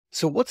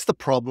So what's the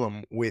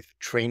problem with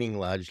training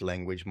large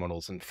language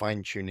models and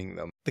fine-tuning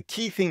them? The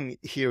key thing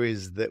here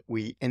is that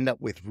we end up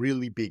with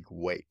really big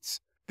weights.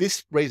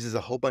 This raises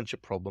a whole bunch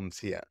of problems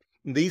here.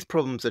 These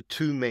problems are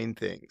two main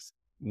things.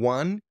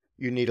 One,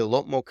 you need a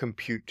lot more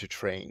compute to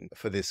train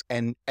for this.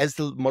 And as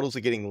the models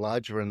are getting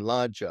larger and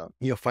larger,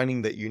 you're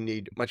finding that you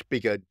need much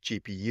bigger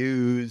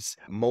GPUs,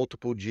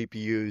 multiple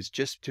GPUs,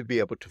 just to be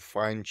able to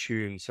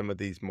fine-tune some of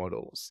these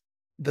models.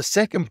 The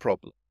second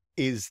problem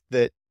is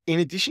that in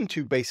addition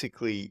to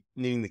basically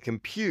needing the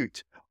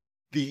compute,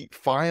 the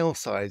file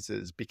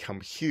sizes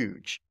become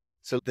huge.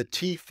 So the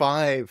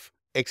T5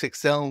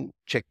 XXL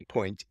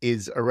checkpoint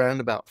is around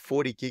about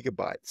 40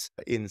 gigabytes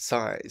in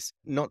size,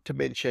 not to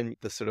mention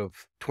the sort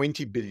of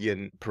 20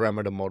 billion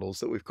parameter models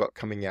that we've got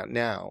coming out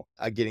now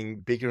are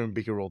getting bigger and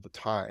bigger all the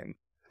time.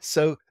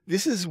 So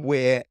this is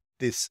where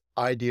this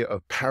idea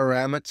of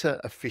parameter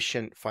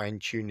efficient fine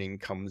tuning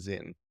comes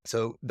in.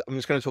 So I'm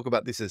just going to talk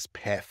about this as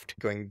PEFT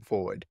going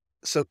forward.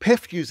 So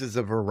PEFT uses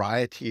a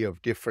variety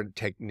of different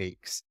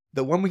techniques.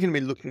 The one we're going to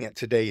be looking at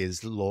today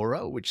is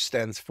LoRA, which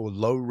stands for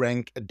Low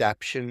Rank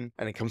Adaptation,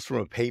 and it comes from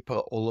a paper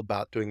all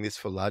about doing this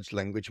for large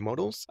language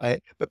models.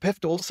 But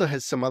PEFT also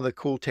has some other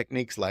cool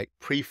techniques like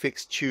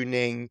prefix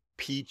tuning,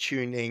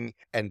 p-tuning,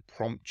 and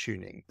prompt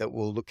tuning that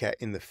we'll look at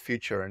in the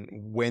future and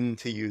when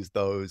to use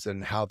those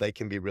and how they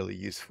can be really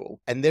useful.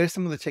 And there are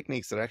some of the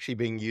techniques that are actually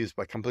being used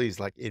by companies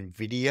like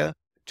NVIDIA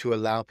to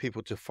allow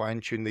people to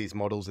fine-tune these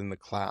models in the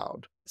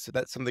cloud. So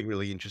that's something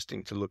really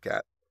interesting to look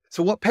at.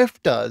 So what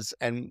PEFT does,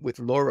 and with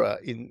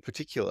LoRA in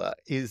particular,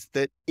 is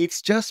that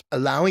it's just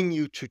allowing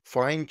you to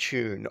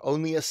fine-tune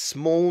only a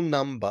small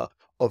number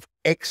of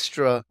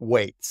extra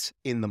weights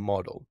in the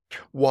model,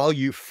 while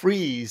you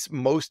freeze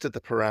most of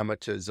the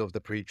parameters of the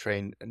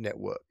pre-trained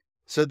network.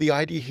 So the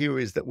idea here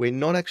is that we're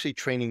not actually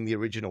training the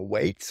original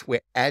weights,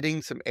 we're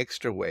adding some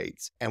extra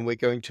weights, and we're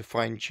going to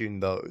fine-tune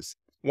those.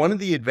 One of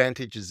the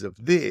advantages of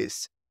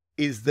this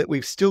is that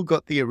we've still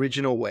got the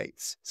original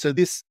weights. So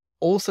this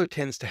also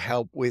tends to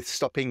help with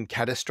stopping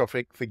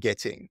catastrophic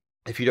forgetting.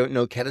 If you don't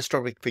know,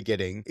 catastrophic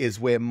forgetting is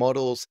where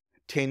models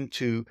tend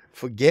to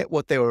forget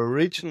what they were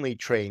originally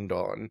trained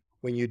on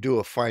when you do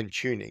a fine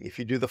tuning. If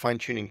you do the fine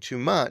tuning too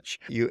much,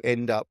 you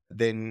end up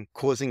then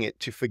causing it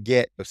to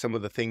forget some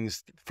of the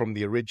things from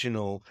the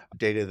original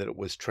data that it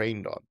was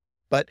trained on.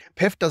 But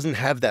PEFT doesn't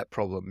have that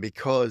problem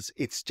because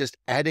it's just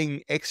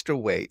adding extra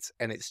weights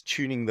and it's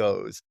tuning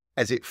those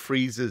as it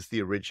freezes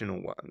the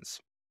original ones.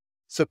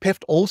 So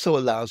PEFT also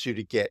allows you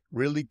to get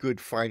really good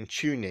fine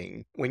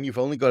tuning when you've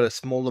only got a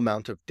small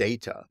amount of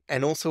data.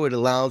 And also it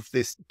allows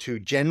this to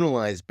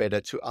generalize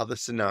better to other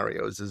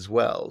scenarios as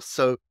well.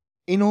 So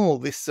in all,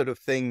 this sort of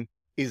thing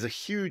is a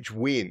huge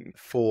win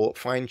for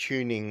fine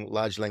tuning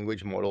large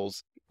language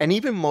models. And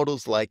even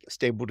models like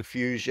Stable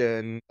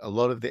Diffusion, a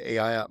lot of the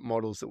AI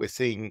models that we're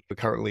seeing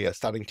currently are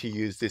starting to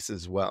use this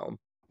as well.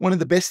 One of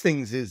the best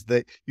things is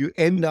that you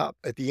end up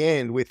at the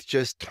end with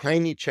just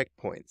tiny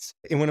checkpoints.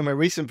 In one of my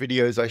recent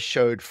videos, I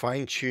showed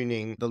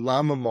fine-tuning the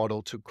llama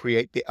model to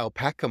create the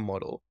alpaca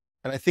model.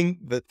 And I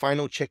think the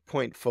final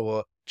checkpoint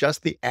for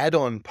just the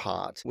add-on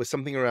part was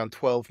something around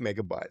 12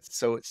 megabytes.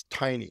 So it's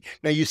tiny.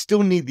 Now you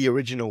still need the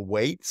original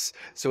weights.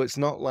 So it's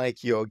not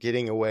like you're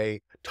getting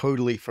away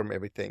totally from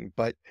everything,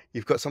 but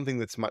you've got something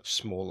that's much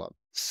smaller.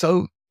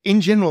 So in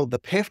general, the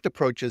PEFT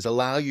approaches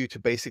allow you to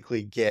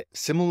basically get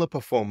similar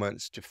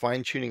performance to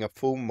fine-tuning a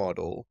full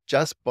model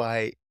just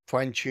by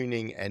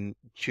fine-tuning and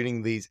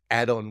tuning these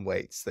add-on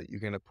weights that you're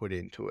going to put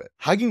into it.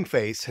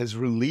 HuggingFace has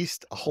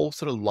released a whole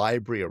sort of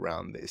library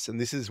around this,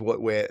 and this is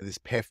where this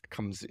PEFT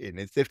comes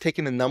in. They've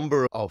taken a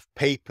number of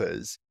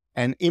papers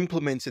and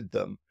implemented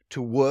them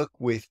to work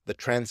with the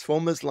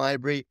Transformers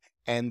library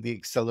and the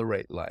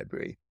Accelerate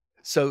library.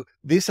 So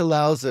this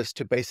allows us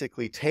to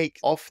basically take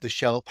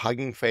off-the-shelf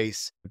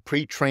HuggingFace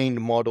pre-trained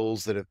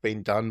models that have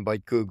been done by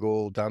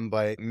Google, done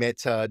by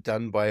Meta,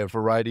 done by a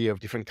variety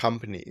of different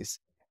companies,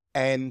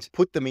 and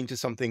put them into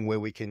something where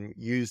we can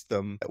use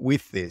them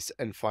with this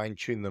and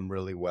fine-tune them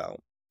really well.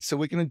 So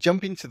we're going to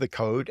jump into the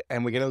code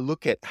and we're going to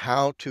look at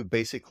how to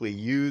basically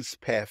use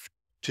PEFT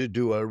to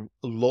do a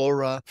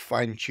LoRA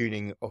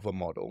fine-tuning of a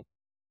model.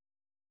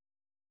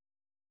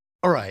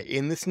 All right,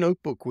 in this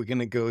notebook, we're going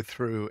to go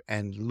through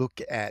and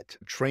look at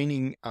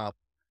training up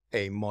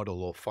a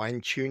model or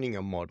fine-tuning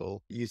a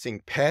model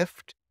using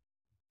PEFT,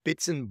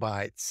 bits and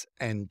bytes,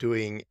 and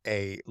doing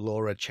a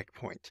LoRA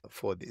checkpoint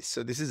for this.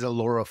 So this is a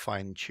LoRA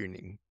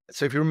fine-tuning.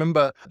 So if you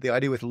remember, the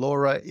idea with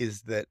LoRA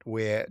is that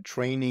we're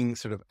training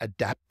sort of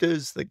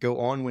adapters that go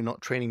on. We're not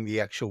training the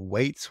actual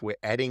weights. We're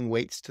adding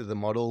weights to the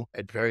model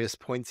at various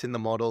points in the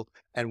model,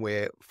 and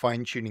we're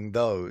fine-tuning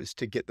those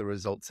to get the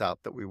results out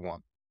that we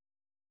want.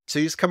 So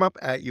you just come up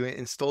you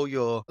install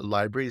your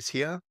libraries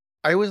here.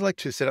 I always like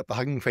to set up the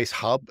HuggingFace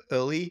Hub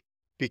early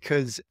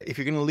because if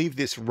you're going to leave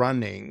this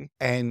running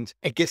and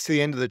it gets to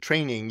the end of the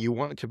training, you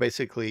want to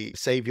basically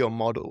save your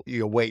model,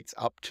 your weights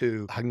up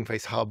to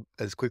HuggingFace Hub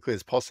as quickly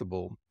as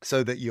possible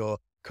so that you're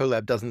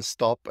Colab doesn't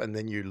stop and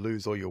then you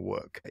lose all your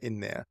work in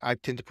there. I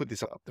tend to put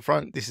this up the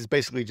front. This is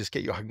basically just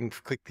get your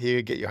click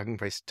here, get your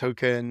HuggingFace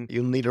token.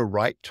 You'll need a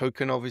write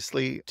token,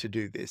 obviously, to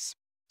do this.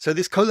 So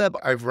this Colab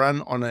I've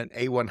run on an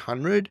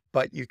A100,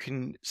 but you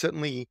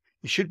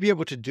should be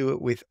able to do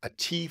it with a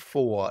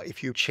T4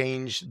 if you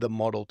change the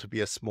model to be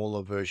a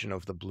smaller version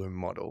of the Bloom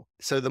model.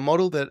 So the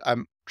model that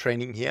I'm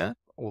training here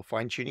or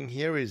fine-tuning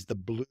here is the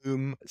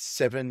Bloom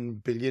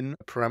 7 billion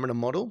parameter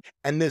model.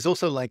 And there's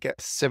also like a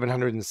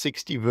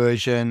 760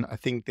 version. I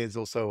think there's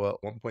also a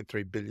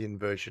 1.3 billion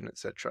version,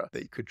 etc.,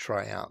 that you could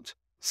try out.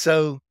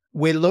 So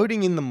we're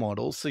loading in the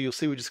model. So you'll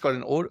see we just got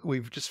an order.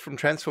 We've just from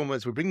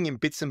transformers, we're bringing in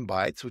bits and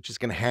bytes, which is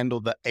going to handle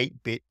the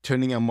 8-bit,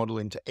 turning our model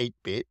into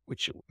 8-bit,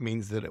 which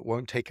means that it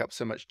won't take up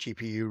so much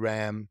GPU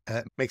RAM.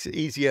 Makes it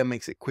easier,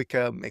 makes it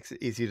quicker, makes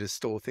it easier to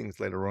store things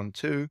later on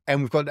too.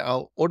 And we've got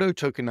our auto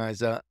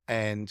tokenizer,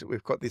 and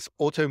we've got this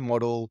auto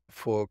model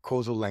for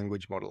causal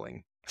language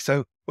modeling.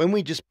 So when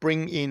we just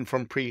bring in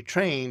from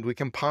pre-trained, we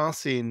can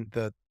pass in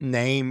the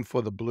name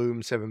for the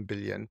Bloom 7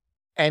 billion.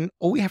 And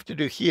all we have to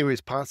do here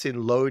is pass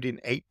in load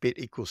in 8-bit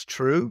equals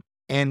true.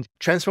 And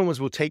transformers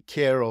will take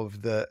care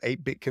of the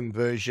 8-bit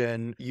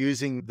conversion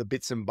using the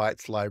bits and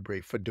bytes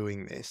library for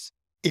doing this.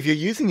 If you're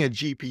using a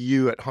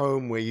GPU at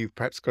home where you've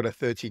perhaps got a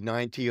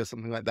 3090 or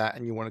something like that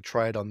and you want to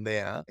try it on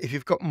there, if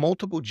you've got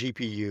multiple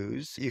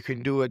GPUs, you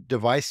can do a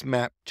device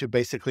map to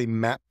basically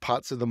map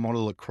parts of the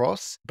model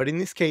across. But in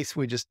this case,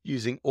 we're just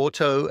using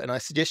auto, and I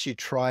suggest you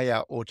try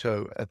out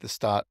auto at the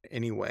start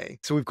anyway.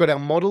 So we've got our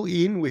model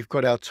in, we've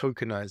got our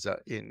tokenizer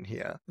in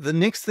here. The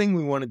next thing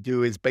we want to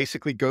do is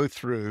basically go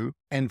through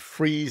and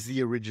freeze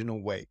the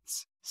original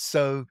weights.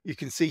 So you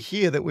can see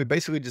here that we're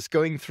basically just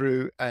going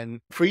through and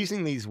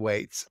freezing these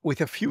weights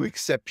with a few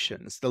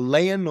exceptions. The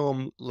layer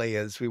norm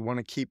layers, we want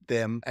to keep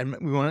them, and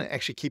we want to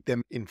actually keep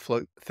them in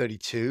float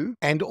 32.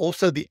 And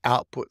also the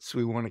outputs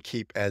we want to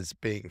keep as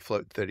being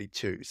float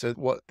 32. So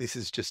what this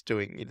is just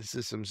doing, this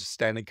is some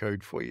standard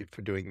code for you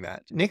for doing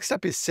that. Next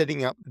up is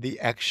setting up the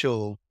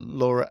actual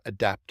LoRA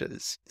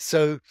adapters.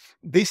 So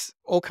this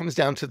all comes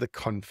down to the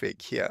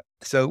config here.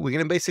 So we're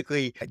going to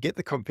basically get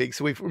the config.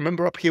 So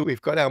remember up here,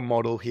 we've got our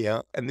model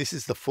here, and this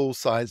is the full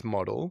size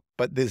model,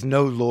 but there's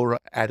no LoRA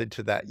added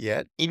to that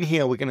yet. In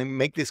here, we're going to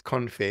make this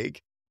config,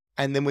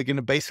 and then we're going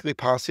to basically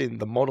pass in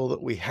the model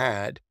that we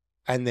had,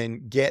 and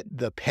then get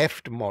the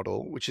PEFT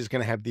model, which is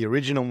going to have the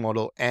original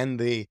model and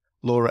the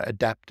LoRA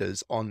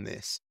adapters on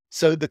this.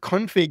 So the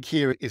config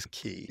here is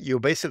key. You're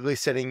basically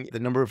setting the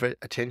number of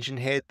attention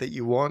head that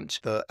you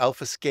want, the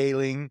alpha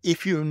scaling.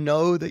 If you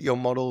know that your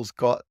model's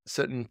got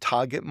certain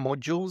target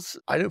modules,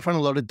 I don't find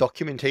a lot of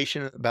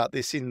documentation about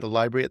this in the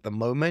library at the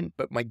moment,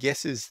 but my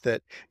guess is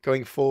that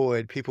going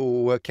forward, people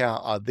will work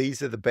out,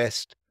 these are the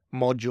best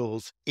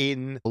modules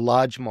in a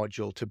large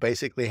module to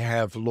basically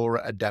have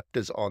LoRA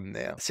adapters on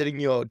there.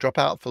 Setting your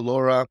dropout for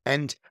LoRA.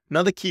 And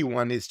another key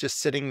one is just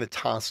setting the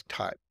task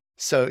type.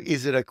 So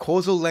is it a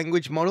causal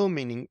language model,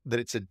 meaning that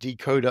it's a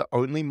decoder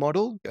only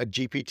model, a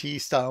GPT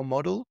style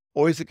model?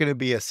 Or is it going to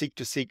be a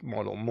seek-to-seek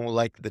model, more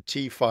like the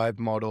T5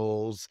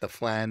 models, the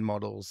FLAN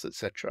models,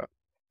 etc.?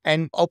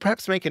 And I'll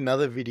perhaps make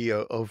another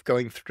video of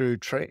going through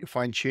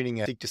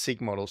fine-tuning a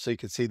seek-to-seek model so you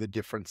can see the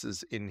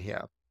differences in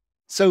here.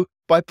 So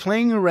by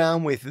playing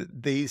around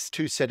with these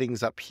two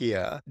settings up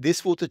here,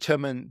 this will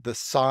determine the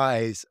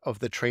size of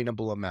the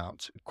trainable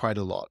amount quite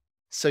a lot.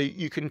 So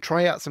you can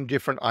try out some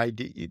different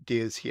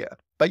ideas here.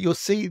 But you'll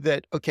see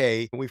that,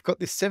 okay, we've got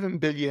this 7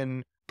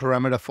 billion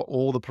parameter for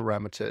all the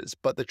parameters,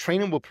 but the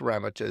trainable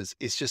parameters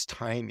is just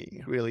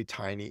tiny, really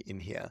tiny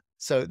in here.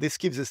 So this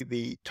gives us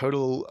the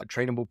total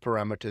trainable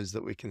parameters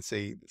that we can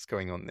see that's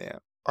going on there.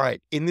 All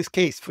right, in this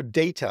case for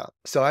data,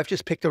 so I've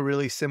just picked a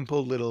really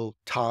simple little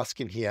task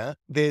in here.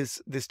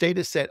 There's this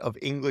data set of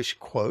English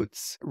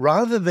quotes.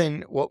 Rather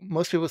than what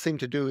most people seem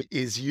to do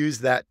is use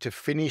that to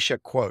finish a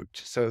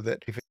quote so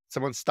that if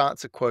someone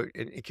starts a quote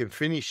and it can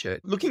finish it.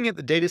 Looking at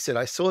the data set,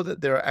 I saw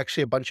that there are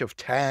actually a bunch of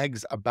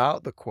tags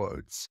about the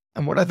quotes.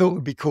 And what I thought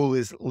would be cool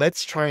is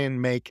let's try and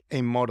make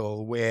a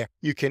model where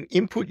you can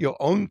input your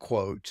own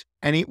quote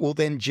and it will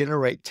then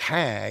generate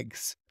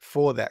tags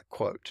for that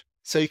quote.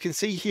 So you can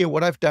see here,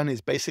 what I've done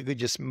is basically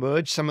just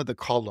merge some of the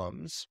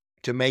columns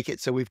to make it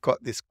so we've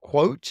got this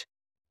quote,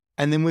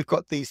 and then we've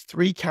got these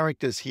 3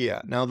 characters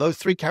here. Now, those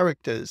 3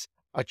 characters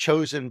are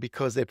chosen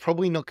because they're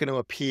probably not going to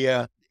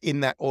appear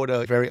in that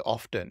order very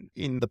often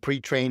in the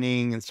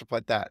pre-training and stuff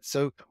like that.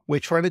 So we're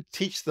trying to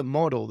teach the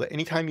model that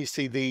anytime you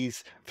see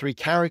these 3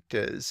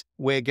 characters,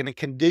 we're going to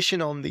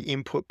condition on the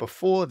input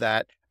before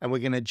that, and we're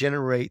going to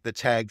generate the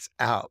tags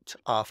out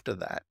after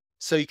that.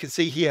 So you can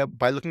see here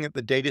by looking at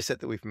the data set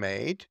that we've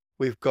made,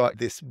 we've got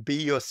this be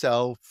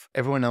yourself,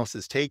 everyone else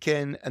is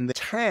taken, and the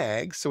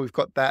tags. So we've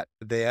got that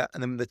there.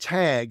 And then the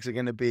tags are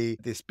going to be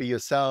this be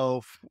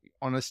yourself,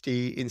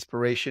 honesty,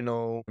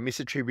 inspirational,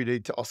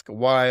 misattributed to Oscar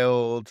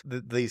Wilde,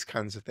 these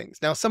kinds of things.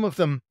 Now, some of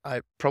them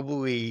are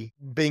probably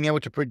being able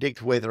to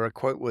predict whether a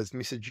quote was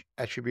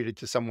misattributed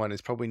to someone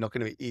is probably not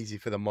going to be easy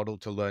for the model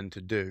to learn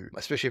to do,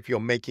 especially if you're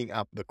making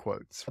up the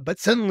quotes. But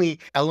certainly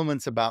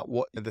elements about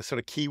what the sort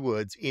of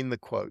keywords in the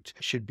quote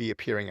should be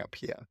appearing up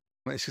here.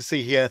 Let's just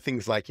see here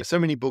things like so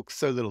many books,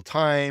 so little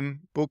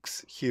time,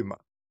 books, humor.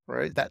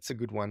 Right? That's a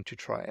good one to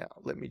try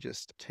out. Let me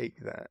just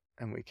take that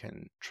and we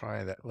can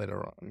try that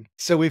later on.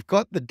 So we've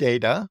got the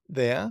data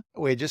there.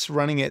 We're just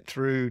running it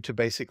through to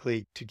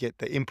basically to get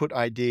the input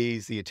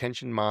IDs, the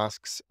attention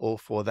masks, all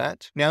for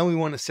that. Now we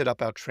want to set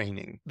up our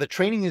training. The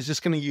training is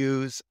just going to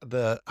use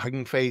the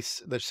Hugging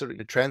Face, the sort of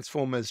the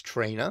transformers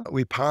trainer.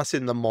 We pass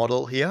in the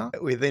model here.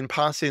 We then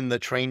pass in the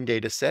trained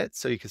data set.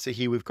 So you can see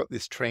here we've got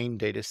this trained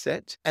data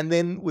set. And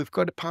then we've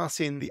got to pass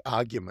in the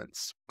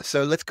arguments.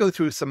 So let's go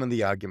through some of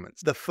the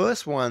arguments. The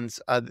first ones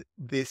are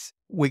this.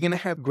 We're going to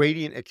have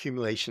gradient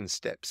accumulation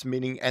steps,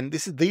 meaning, and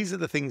these are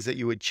the things that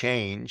you would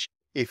change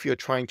if you're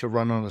trying to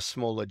run on a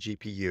smaller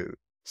GPU.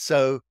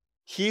 So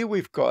here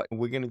we're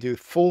going to do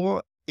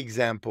 4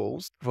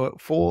 examples for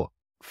 4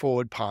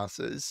 forward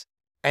passes,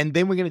 and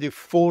then we're going to do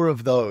 4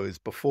 of those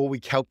before we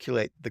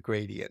calculate the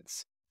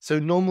gradients. So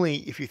normally,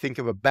 if you think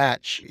of a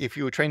batch, if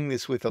you were training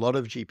this with a lot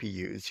of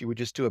GPUs, you would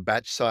just do a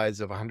batch size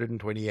of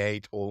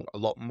 128 or a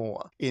lot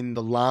more. In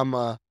the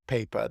Llama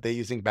paper, they're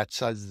using batch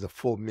sizes of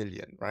 4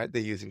 million, right?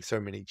 They're using so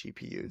many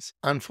GPUs.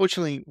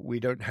 Unfortunately, we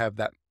don't have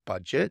that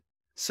budget.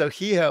 So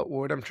here,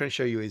 what I'm trying to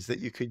show you is that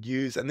you could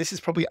use, and this is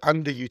probably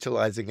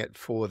underutilizing it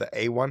for the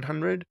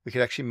A100. We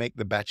could actually make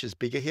the batches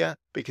bigger here.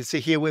 Because see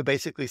here, we're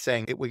basically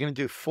saying we're going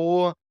to do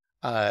 4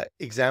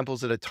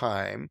 examples at a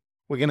time.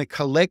 We're going to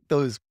collect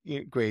those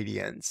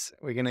gradients.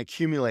 We're going to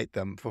accumulate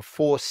them for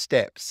 4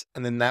 steps,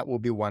 and then that will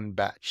be 1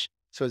 batch.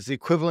 So it's the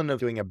equivalent of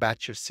doing a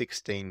batch of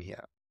 16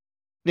 here.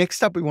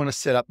 Next up, we want to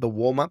set up the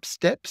warm-up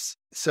steps.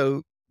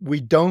 So we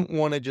don't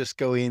want to just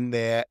go in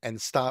there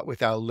and start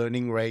with our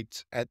learning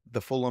rate at the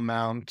full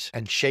amount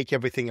and shake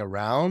everything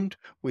around.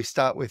 We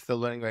start with the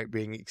learning rate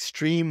being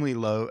extremely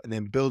low and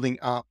then building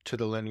up to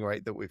the learning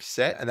rate that we've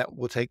set, and that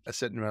will take a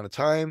certain amount of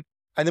time.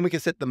 And then we can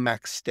set the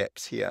max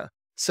steps here.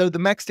 So the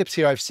max steps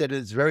here I've set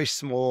is very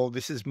small.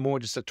 This is more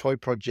just a toy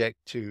project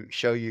to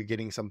show you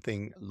getting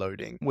something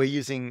loading. We're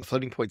using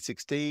floating point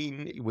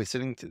 16. We're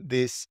setting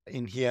this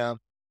in here.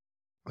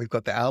 We've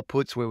got the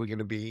outputs where we're going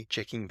to be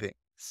checking things.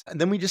 And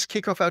then we just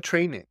kick off our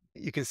training.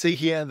 You can see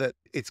here that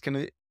it's going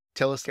to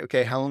tell us,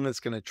 okay, how long it's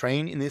going to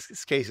train. In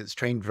this case, it's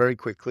trained very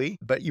quickly,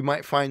 but you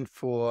might find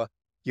for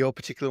your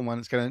particular one,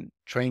 it's going to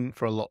train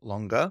for a lot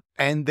longer.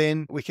 And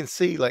then we can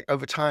see like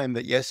over time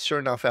that yes, sure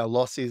enough, our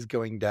loss is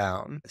going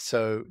down.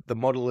 So the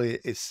model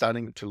is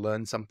starting to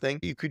learn something.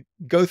 You could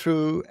go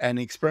through and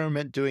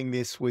experiment doing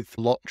this with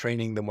a lot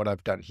training than what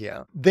I've done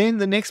here. Then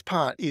the next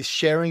part is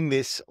sharing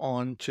this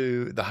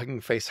onto the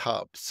Hugging Face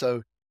Hub.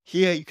 So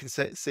here you can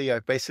see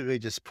I've basically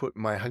just put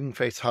my Hugging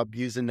Face Hub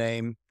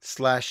username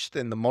 /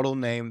 then the model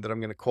name that I'm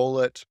going to call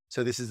it.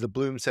 So this is the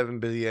Bloom 7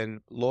 billion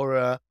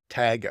LoRA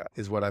tagger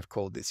is what I've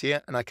called this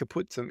here. And I could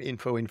put some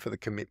info in for the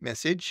commit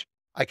message.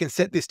 I can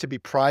set this to be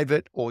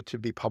private or to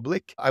be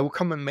public. I will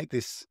come and make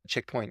this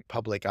checkpoint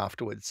public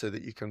afterwards so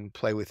that you can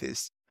play with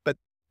this. But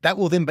that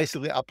will then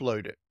basically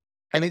upload it.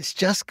 And it's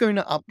just going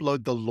to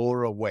upload the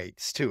LoRA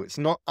weights too. It's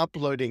not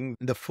uploading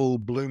the full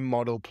Bloom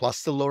model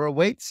plus the LoRA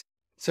weights.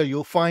 So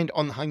you'll find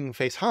on the Hugging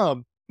Face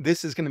Hub,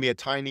 this is going to be a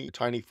tiny,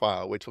 tiny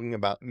file. We're talking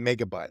about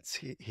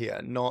megabytes here,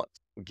 not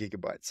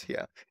gigabytes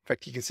here. In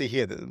fact, you can see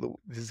here that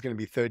this is going to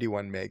be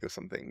 31 meg or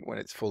something when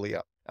it's fully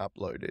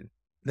uploaded.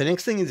 The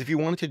next thing is if you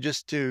wanted to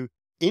just do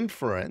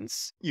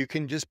inference, you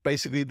can just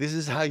basically, this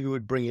is how you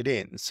would bring it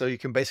in. So you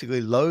can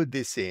basically load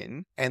this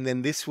in, and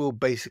then this will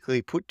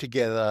basically put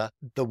together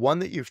the one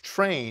that you've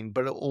trained,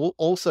 but it will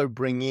also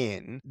bring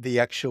in the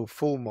actual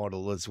full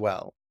model as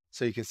well.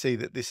 So you can see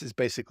that this is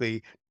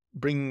basically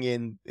bringing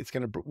in, it's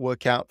going to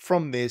work out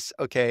from this,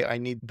 okay, I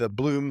need the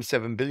Bloom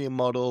 7 billion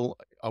model.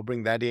 I'll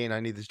bring that in. I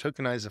need the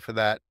tokenizer for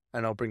that,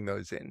 and I'll bring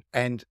those in.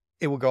 And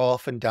it will go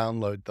off and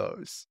download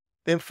those.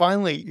 Then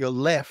finally, you're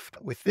left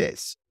with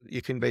this.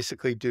 You can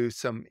basically do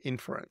some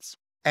inference.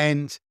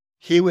 And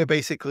here we're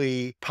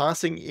basically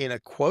passing in a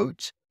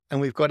quote,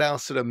 and we've got our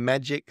sort of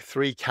magic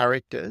 3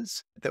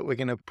 characters that we're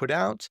going to put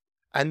out.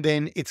 And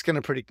then it's going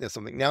to predict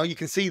something. Now you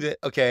can see that,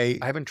 okay,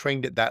 I haven't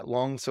trained it that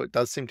long, so it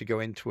does seem to go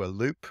into a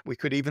loop. We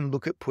could even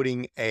look at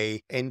putting a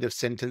end of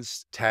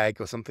sentence tag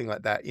or something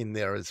like that in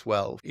there as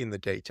well in the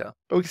data.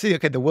 But we can see,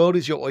 okay, the world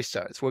is your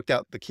oyster. It's worked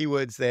out the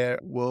keywords there,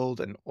 world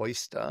and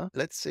oyster.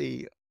 Let's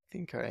see, I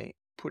think I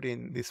put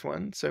in this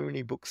one, so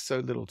many books, so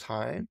little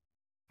time.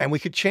 And we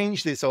could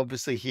change this,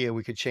 obviously here,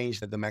 we could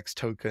change the max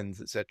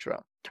tokens,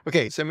 etc.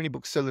 Okay, so many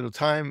books, so little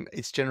time.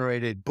 It's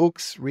generated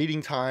books,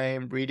 reading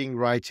time, reading,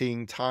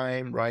 writing,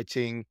 time,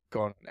 writing,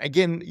 gone.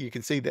 Again, you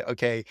can see that,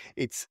 okay,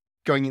 it's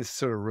going into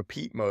sort of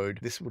repeat mode.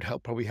 This would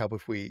probably help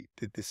if we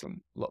did this a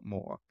lot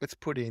more. Let's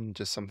put in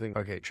just something,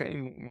 okay,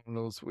 training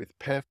models with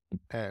PEFT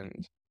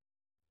and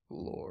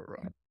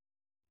LoRA.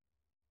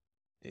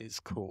 is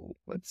cool.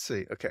 Let's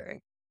see. Okay.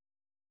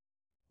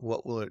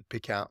 What will it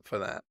pick out for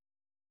that?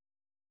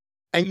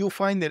 And you'll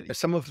find that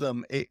some of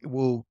them, it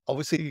will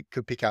obviously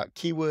could pick out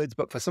keywords,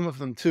 but for some of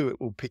them too, it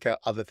will pick out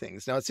other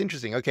things. Now it's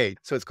interesting. Okay.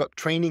 So it's got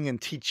training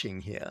and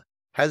teaching here.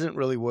 Hasn't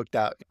really worked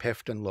out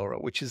PEFT and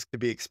LoRA, which is to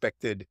be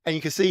expected. And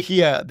you can see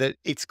here that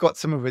it's got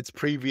some of its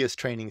previous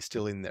training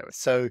still in there.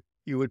 So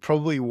you would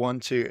probably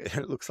want to,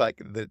 it looks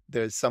like that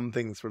there's some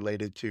things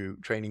related to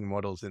training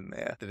models in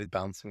there that is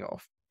bouncing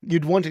off.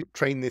 You'd want to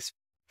train this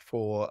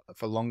for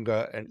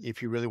longer, and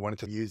if you really wanted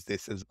to use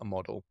this as a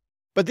model.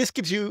 But this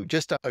gives you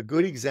just a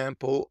good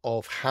example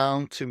of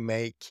how to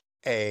make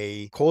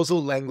a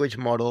causal language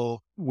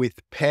model with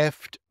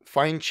PEFT,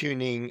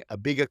 fine-tuning a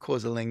bigger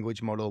causal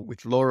language model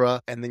with LoRA,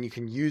 and then you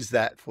can use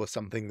that for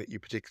something that you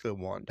particularly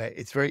want.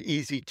 It's very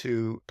easy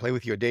to play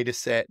with your data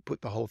set,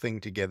 put the whole thing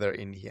together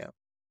in here.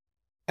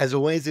 As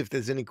always, if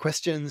there's any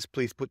questions,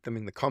 please put them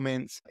in the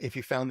comments. If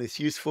you found this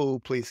useful,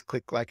 please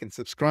click like and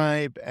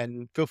subscribe,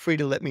 and feel free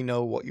to let me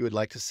know what you would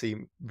like to see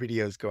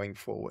videos going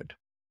forward.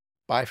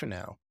 Bye for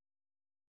now.